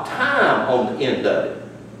tav, time on the end of it.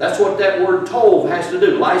 That's what that word tov has to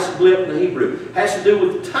do. Lysaglip in the Hebrew has to do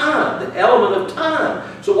with time, the element of time.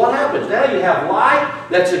 So what happens? Now you have light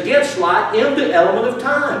that's against light in the element of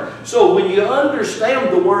time. So when you understand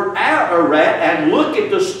the word Ararat and look at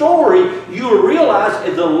the story, you will realize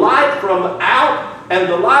that the light from out and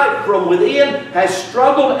the light from within has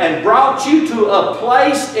struggled and brought you to a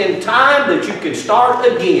place in time that you can start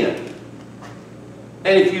again.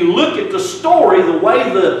 And if you look at the story, the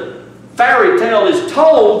way the fairy tale is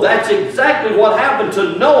told, that's exactly what happened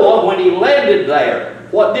to Noah when he landed there.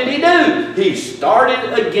 What did he do? He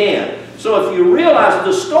started again. So if you realize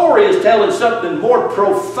the story is telling something more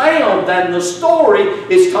profound than the story,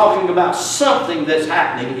 it's talking about something that's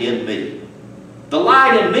happening in me. The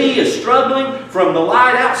light in me is struggling from the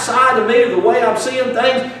light outside of me, the way I'm seeing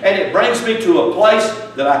things, and it brings me to a place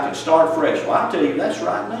that I can start fresh. Well, I tell you, that's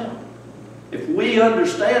right now. If we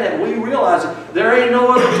understand it, we realize it, there ain't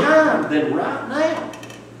no other time than right now.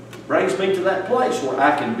 It brings me to that place where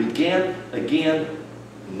I can begin again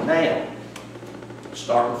now.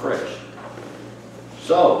 Starting fresh.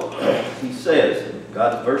 So, he says,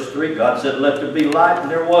 verse 3, God said, let there be light,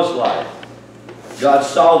 and there was light. God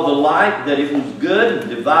saw the light, that it was good, and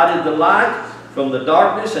divided the light from the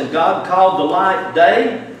darkness, and God called the light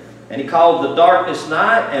day, and he called the darkness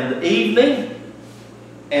night, and the evening.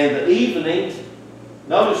 And the evening,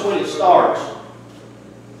 notice when it starts.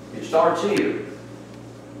 It starts here.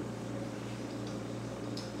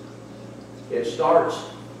 It starts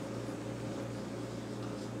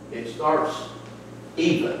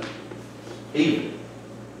even. Even.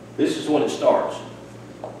 This is when it starts.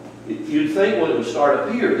 You'd think when it would start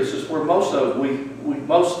up here, this is where most of us, we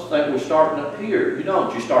most think we're starting up here. You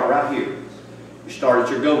don't. You start right here. You start at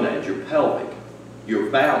your gonads, your pelvic, your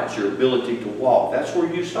balance, your ability to walk. That's where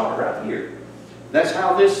you start, right here. That's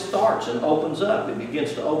how this starts and opens up. It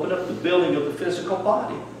begins to open up the building of the physical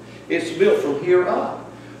body. It's built from here up.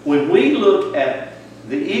 When we look at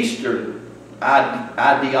the Eastern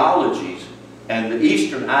ideologies and the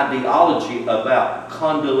Eastern ideology about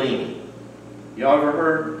Kundalini, y'all ever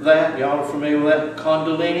heard that? Y'all are familiar with that?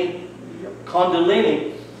 Kundalini?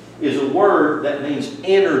 Kundalini is a word that means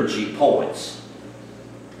energy points.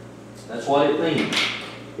 That's what it means.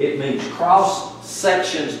 It means cross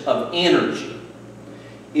sections of energy.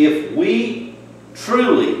 If we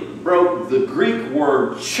truly broke the Greek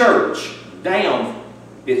word church down,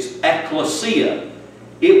 it's ekklesia,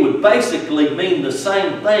 it would basically mean the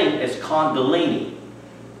same thing as Kundalini.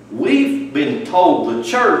 We've been told the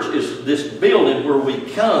church is this building where we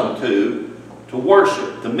come to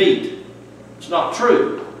worship, to meet. It's not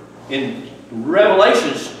true. In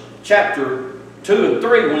Revelations chapter 2 and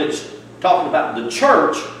 3, when it's talking about the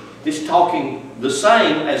church, it's talking the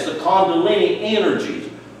same as the Kundalini energies,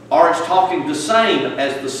 or it's talking the same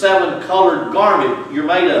as the 7 colored garment you're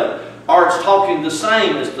made of, or it's talking the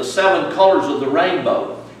same as the 7 colors of the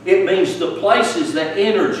rainbow. It means the places that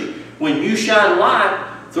energy. When you shine light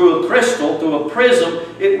through a crystal, through a prism,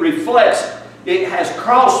 it reflects. It has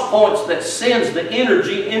cross points that sends the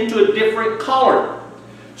energy into a different color.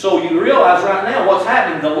 So you realize right now what's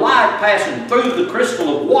happening. The light passing through the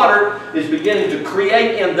crystal of water is beginning to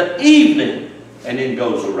create in the evening and then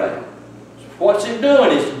goes around. What's it doing?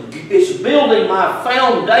 It's building my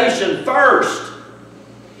foundation first.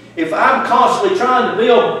 If I'm constantly trying to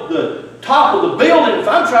build the top of the building, if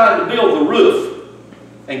I'm trying to build the roof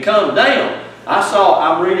and come down,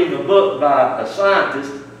 I'm reading a book by a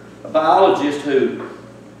scientist, a biologist who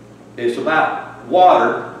is about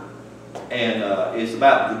water, and it's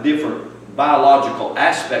about the different biological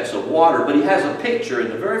aspects of water, but he has a picture in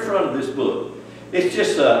the very front of this book. It's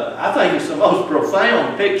just, I think it's the most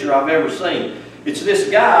profound picture I've ever seen. It's this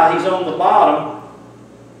guy, he's on the bottom,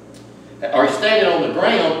 or he's standing on the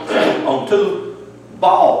ground on 2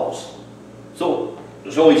 balls. So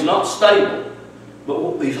he's not stable.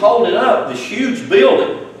 But he's holding up this huge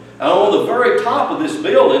building. And on the very top of this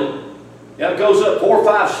building, it goes up 4 or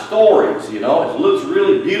 5 stories, you know. It looks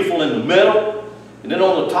really beautiful in the middle. And then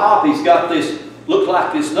on the top, he's got this, looks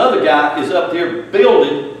like this other guy is up there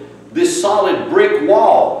building this solid brick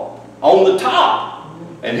wall on the top.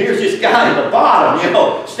 And here's this guy at the bottom, you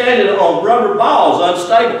know, standing on rubber balls,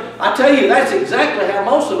 unstable. I tell you, that's exactly how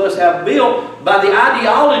most of us have built by the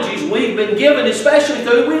ideologies we've been given, especially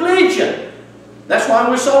through religion. That's why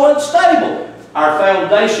we're so unstable. Our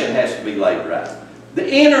foundation has to be laid right. The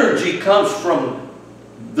energy comes from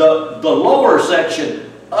the lower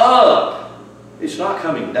section up. It's not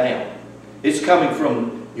coming down. It's coming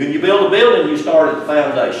from, when you build a building, you start at the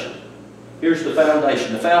foundation. Here's the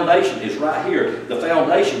foundation. The foundation is right here. The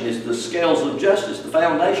foundation is the scales of justice. The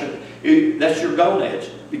foundation, that's your gonads.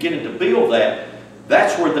 Beginning to build that,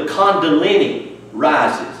 that's where the Kundalini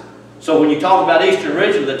rises. So when you talk about Eastern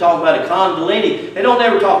religion, they talk about a Kundalini. They don't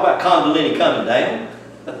ever talk about Kundalini coming down.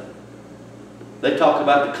 They talk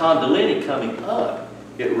about the Kundalini coming up.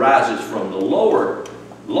 It rises from the lower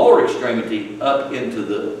extremity up into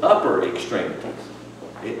the upper extremities.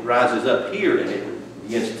 It rises up here and it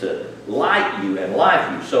begins to light you and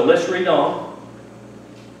life you. So let's read on.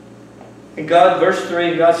 And God, verse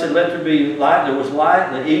 3, God said, let there be light. There was light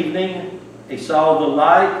in the evening. He saw the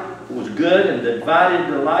light. It was good, and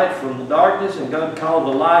divided the light from the darkness. And God called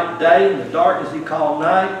the light day, and the darkness He called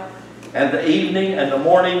night. And the evening and the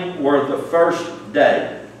morning were the first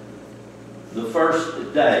day. The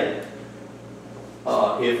first day.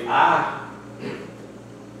 If I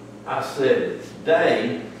said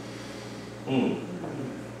day,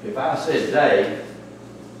 if I said day,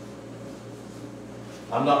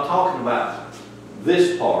 I'm not talking about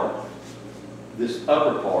this part, this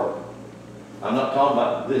upper part. I'm not talking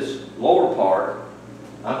about this lower part.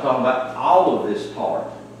 I'm talking about all of this part.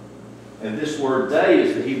 And this word day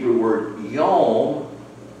is the Hebrew word yom,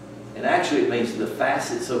 and actually it means the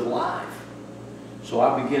facets of life. So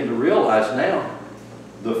I begin to realize now,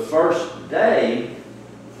 the first day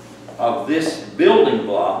of this building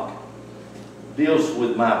block deals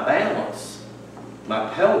with my balance,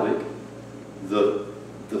 my pelvic, the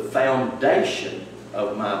foundation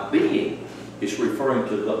of my being. It's referring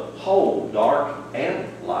to the whole, dark and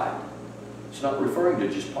light. It's not referring to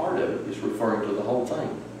just part of it. It's referring to the whole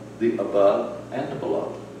thing. The above and the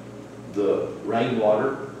below. The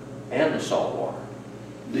rainwater and the salt water.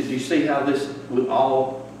 Did you see how this would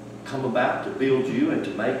all come about to build you and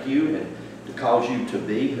to make you and to cause you to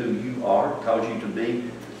be who you are, cause you to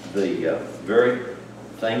be the very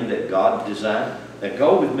thing that God designed? Now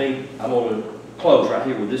go with me. I'm going to close right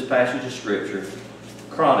here with this passage of Scripture.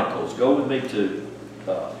 Chronicles. Go with me to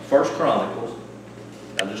 1 Chronicles.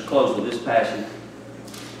 I'll just close with this passage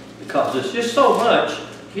because there's just so much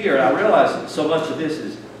here. I realize that so much of this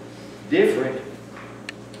is different.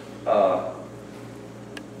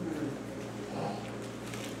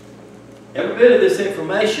 Every bit of this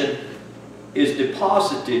information is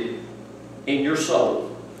deposited in your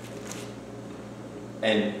soul.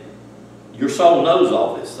 And your soul knows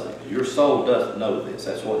all these things. Your soul doesn't know this.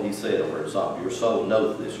 That's what he said over in Psalm. Your soul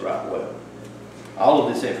knows this right well. All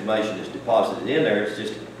of this information is deposited in there. It's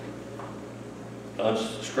just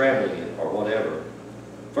unscrambling it or whatever.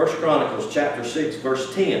 1 Chronicles chapter 6,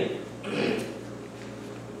 verse 10.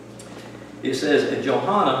 It says, and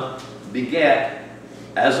Johanan begat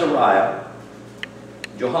Azariah.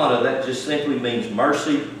 Johanan, that just simply means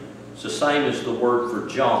mercy. It's the same as the word for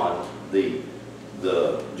John,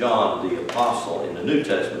 John the apostle in the New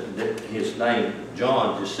Testament. His name,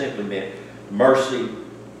 John, just simply meant mercy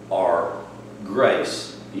or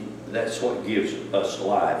grace. That's what gives us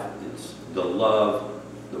life. It's the love,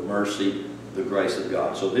 the mercy, the grace of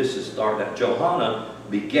God. So this is starting out. Johanan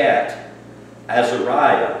begat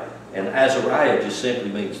Azariah, and Azariah just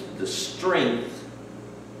simply means the strength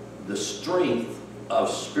of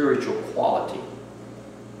spiritual quality.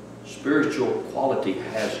 Spiritual quality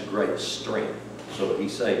has great strength. So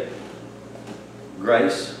he's saying,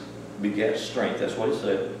 grace begets strength. That's what he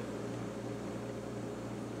said.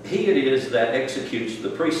 He it is that executes the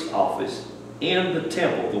priest's office in the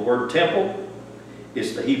temple. The word temple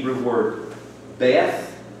is the Hebrew word Beth.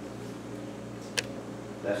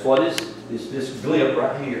 That's what is this glib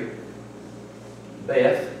right here.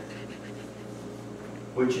 Beth,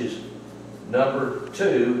 which is number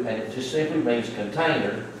 2, and it just simply means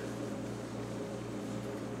container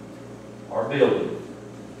or building.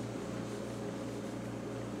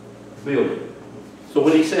 Building. So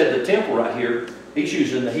when he said the temple right here, he's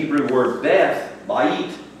using the Hebrew word Beth,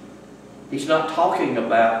 Bait. He's not talking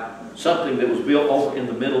about something that was built over in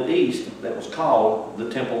the Middle East that was called the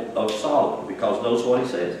Temple of Solomon, because notice what he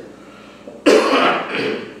says.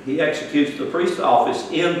 He executes the priest's office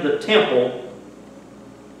in the temple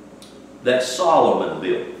that Solomon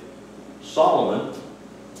built. Solomon,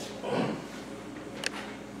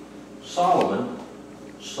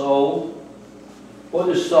 soul. What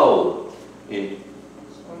is soul in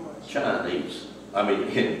Chinese? I mean,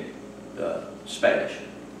 in Spanish.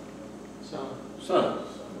 Sun.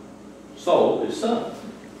 Soul is sun.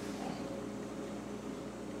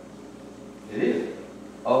 It is.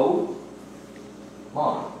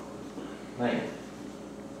 Man.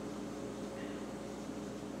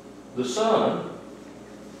 The sun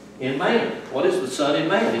in man. What is the sun in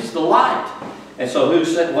man? It's the light. And so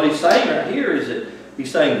what he's saying right here is that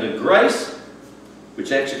he's saying the grace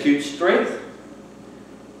which executes strength,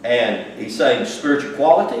 and he's saying spiritual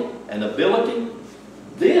quality and ability.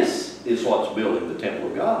 This is what's building the temple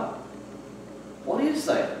of God. What is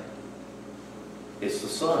that? It's the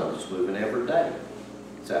sun that's moving every day.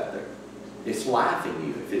 It's out there. It's life in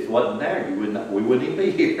you. If it wasn't there, we wouldn't even be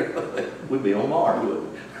here. We'd be on Mars,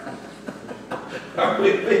 wouldn't we? Or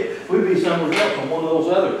we'd be somewhere else on one of those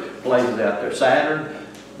other places out there, Saturn,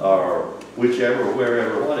 or whichever, or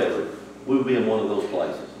wherever, whatever. We'd be in one of those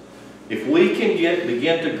places. If we can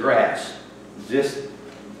begin to grasp, just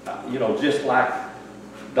like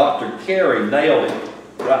Dr. Carey nailed it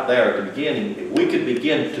right there at the beginning, if we could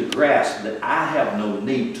begin to grasp that I have no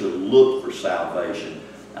need to look for salvation,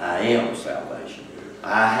 I am salvation.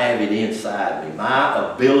 I have it inside me.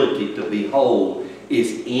 My ability to behold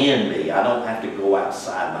is in me. I don't have to go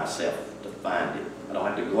outside myself to find it. I don't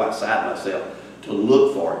have to go outside myself to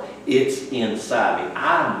look for it. It's inside me.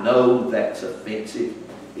 I know that's offensive,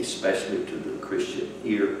 especially to the Christian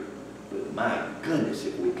ear. But my goodness,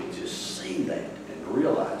 if we can just see that and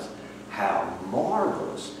realize how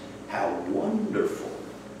marvelous, how wonderful,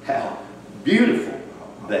 how beautiful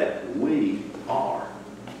that we are,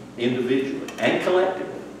 individually and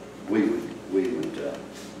collectively, we would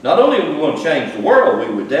not only would we want to change the world,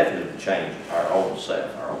 we would definitely change our own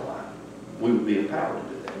self, our own life. We would be empowered to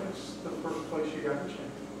do that. That's the first place you got to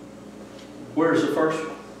change. Where's the first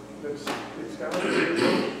one? It's got to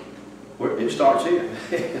be. Where it starts here.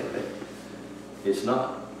 It's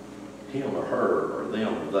not him or her or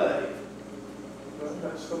them or they.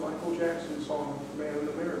 That's the Michael Jackson song, Man in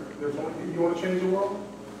the Mirror. You want to change the world?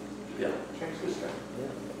 Yeah. Change this thing.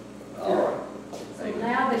 Yeah. All right. So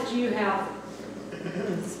now that you have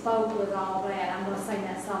spoke with all that, I'm going to sing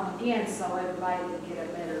that song again so everybody will get a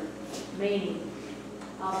better meaning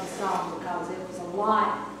of the song, because it was a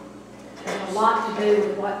lot to do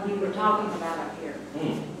with what you were talking about up here.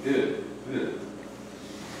 Good, good.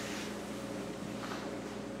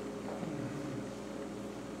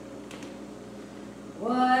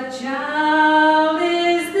 What child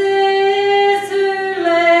is this who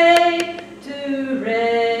lay to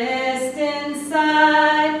rest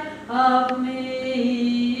inside of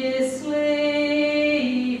me is sleeping,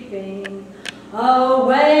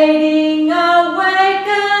 awaiting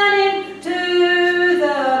awakening to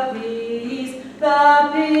the peace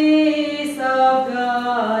of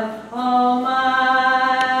God Almighty.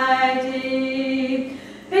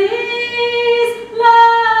 Peace,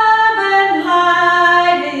 love, and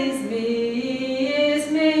light is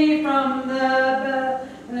me from the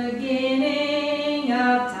beginning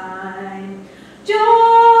of time.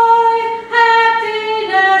 Joy,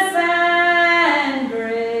 happiness, and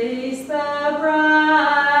grace, the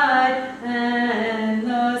bride and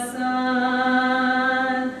the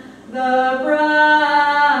son, the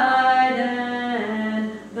bride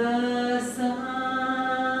and the son.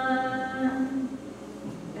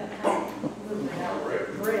 Yeah.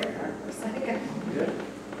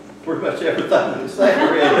 Pretty much everything the same,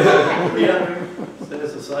 really. Yeah,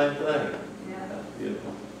 says the same thing. Yeah.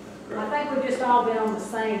 Beautiful. I think we've just all been on the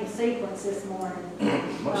same sequence this morning,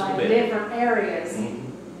 Must have in been. different areas. Mhm.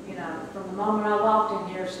 You know, from the moment I walked in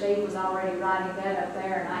here, Steve was already writing that up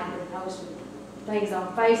there, and I had been posting things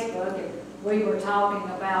on Facebook, and we were talking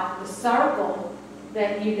about the circle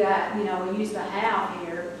that you got, you know, we used to have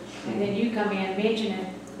here, and then you come in mentioning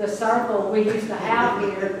the circle we used to have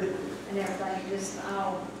here, and everything just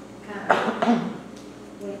all kind of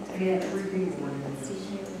went together.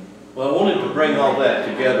 Well, I wanted to bring all that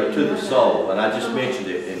together to the soul, and I just mentioned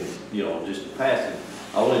it in, you know, just passing.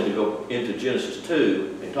 I wanted to go into Genesis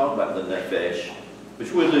 2 and talk about the nephesh,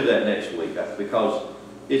 which we'll do that next week, because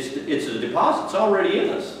it's a deposit. It's already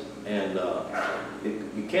in us, and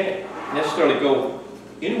you can't necessarily go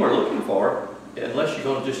anywhere looking for it unless you're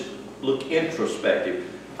going to just look introspective.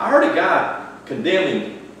 I heard a guy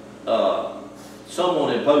condemning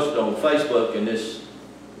someone had posted on Facebook, and this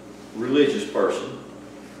religious person,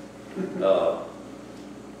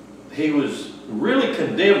 he was really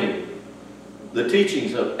condemning the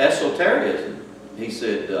teachings of esotericism. He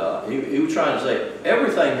said, he was trying to say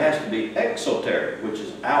everything has to be exoteric, which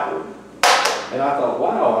is outward. And I thought,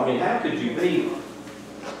 wow, I mean, how could you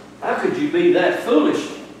be that foolish?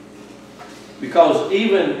 Because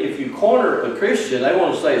even if you corner a Christian, they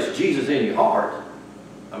want to say it's Jesus in your heart.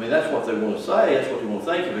 I mean, that's what they want to say. That's what they want to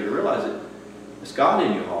think. If you realize it, it's God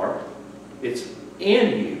in your heart. It's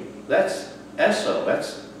in you. That's eso.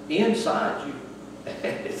 That's inside you.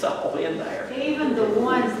 It's all in there. Even the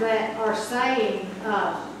ones that are saying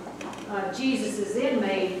Jesus is in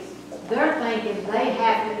me, they're thinking they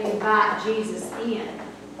have to invite Jesus in.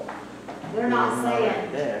 They're not saying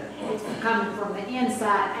it's coming from the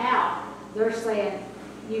inside out. They're saying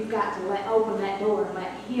you've got to open that door and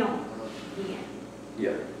let Him in.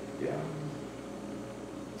 Yeah, yeah,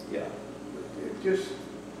 yeah.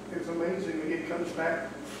 It's amazing. It comes back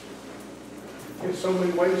in so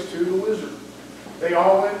many ways to the wizard. They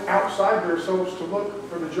all went outside themselves to look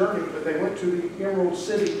for the journey, but they went to the Emerald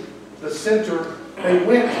City, the center. They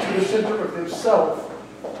went to the center of themselves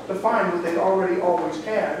to find what they'd already always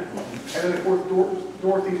had. And then, of course,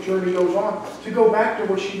 Dorothy's journey goes on to go back to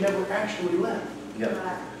where she never actually left. Yeah,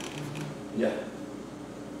 Right. yeah.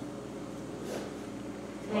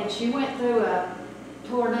 And she went through a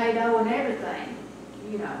tornado and everything,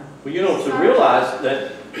 you know. Well, you know, to realize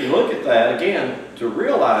that, you look at that again, to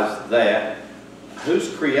realize that who's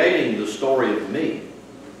creating the story of me?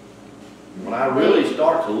 When I really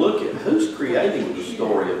start to look at who's creating the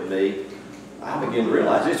story of me, I begin to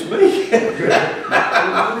realize it's me.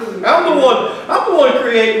 I'm the one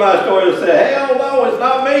creating my story to say, hell no, it's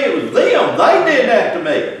not me, it was them. They did that to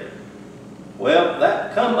me. Well,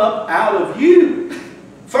 that come up out of you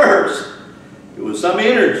first. It was some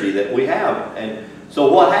energy that we have. And so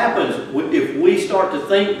what happens if we start to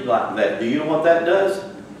think like that? Do you know what that does?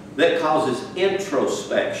 That causes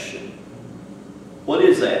introspection. What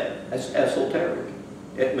is that? That's esoteric.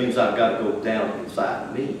 It means I've got to go down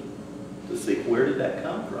inside me to see where did that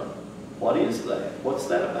come from? What is that? What's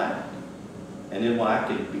that about? And then when I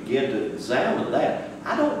can begin to examine that,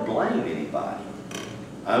 I don't blame anybody.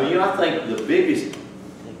 I mean, I think the biggest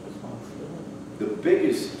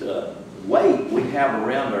weight we have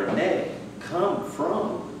around our neck come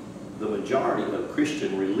from the majority of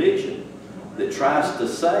Christian religion that tries to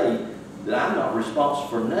say that I'm not responsible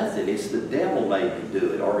for nothing. It's the devil made me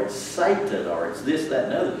do it, or it's Satan, or it's this, that,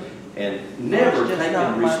 and other, and never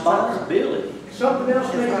taking responsibility. something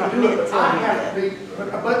else may do it, but I have to be,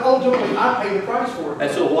 but ultimately, I pay the price for it.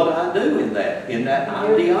 And so what do I do in that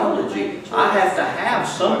ideology? I have to have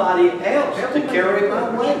somebody else to carry my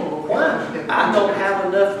weight. Why? I don't have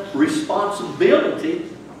enough responsibility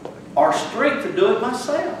or strength to do it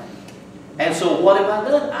myself. And so what have I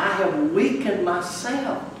done? I have weakened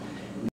myself.